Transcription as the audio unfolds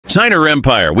Niner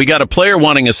Empire, we got a player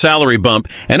wanting a salary bump,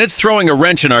 and it's throwing a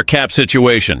wrench in our cap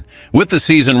situation. With the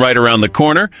season right around the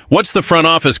corner, what's the front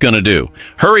office going to do?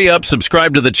 Hurry up,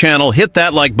 subscribe to the channel, hit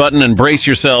that like button, and brace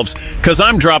yourselves, because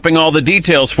I'm dropping all the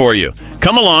details for you.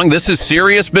 Come along, this is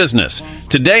serious business.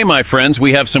 Today, my friends,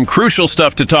 we have some crucial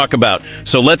stuff to talk about,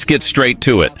 so let's get straight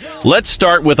to it. Let's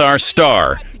start with our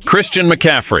star, Christian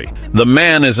McCaffrey. The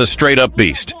man is a straight-up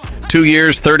beast. 2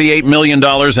 years, $38 million,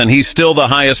 and he's still the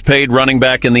highest paid running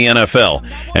back in the NFL.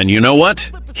 And you know what?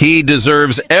 He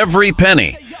deserves every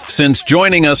penny. Since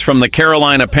joining us from the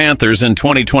Carolina Panthers in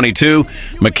 2022,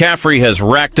 McCaffrey has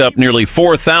racked up nearly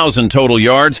 4,000 total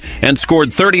yards and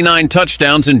scored 39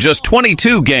 touchdowns in just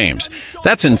 22 games.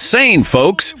 That's insane,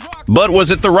 folks. But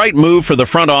was it the right move for the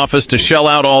front office to shell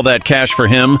out all that cash for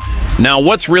him? Now,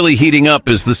 what's really heating up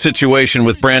is the situation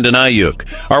with Brandon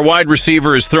Ayuk. Our wide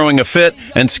receiver is throwing a fit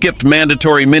and skipped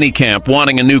mandatory minicamp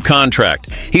wanting a new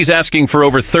contract. He's asking for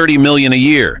over $30 million a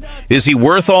year. Is he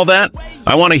worth all that?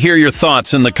 I want to hear your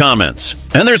thoughts in the comments.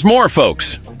 And there's more,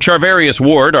 folks. Charvarius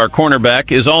Ward, our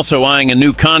cornerback, is also eyeing a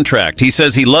new contract. He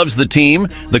says he loves the team,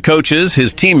 the coaches,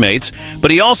 his teammates,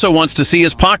 but he also wants to see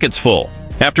his pockets full.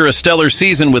 After a stellar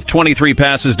season with 23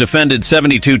 passes defended,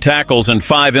 72 tackles, and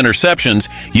 5 interceptions,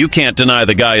 you can't deny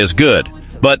the guy is good.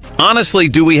 But honestly,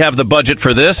 do we have the budget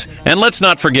for this? And let's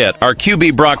not forget, our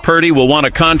QB Brock Purdy will want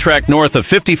a contract north of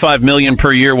 $55 million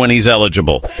per year when he's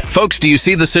eligible. Folks, do you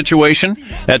see the situation?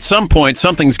 At some point,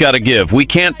 something's got to give. We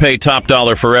can't pay top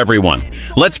dollar for everyone.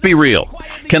 Let's be real.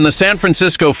 Can the San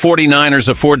Francisco 49ers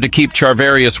afford to keep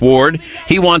Charvarius Ward?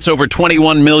 He wants over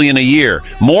 $21 million a year,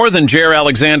 more than Jaire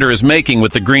Alexander is making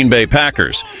with the Green Bay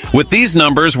Packers. With these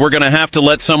numbers, we're going to have to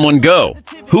let someone go.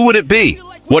 Who would it be?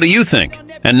 What do you think?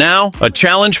 And now, a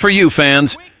challenge for you,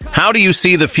 fans. How do you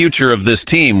see the future of this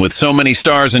team with so many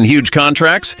stars and huge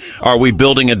contracts? Are we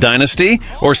building a dynasty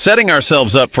or setting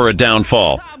ourselves up for a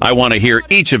downfall? I want to hear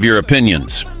each of your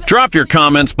opinions. Drop your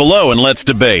comments below and let's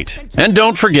debate. And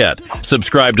don't forget,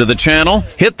 subscribe to the channel,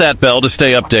 hit that bell to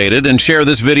stay updated, and share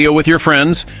this video with your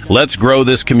friends. Let's grow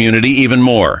this community even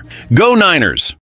more. Go Niners!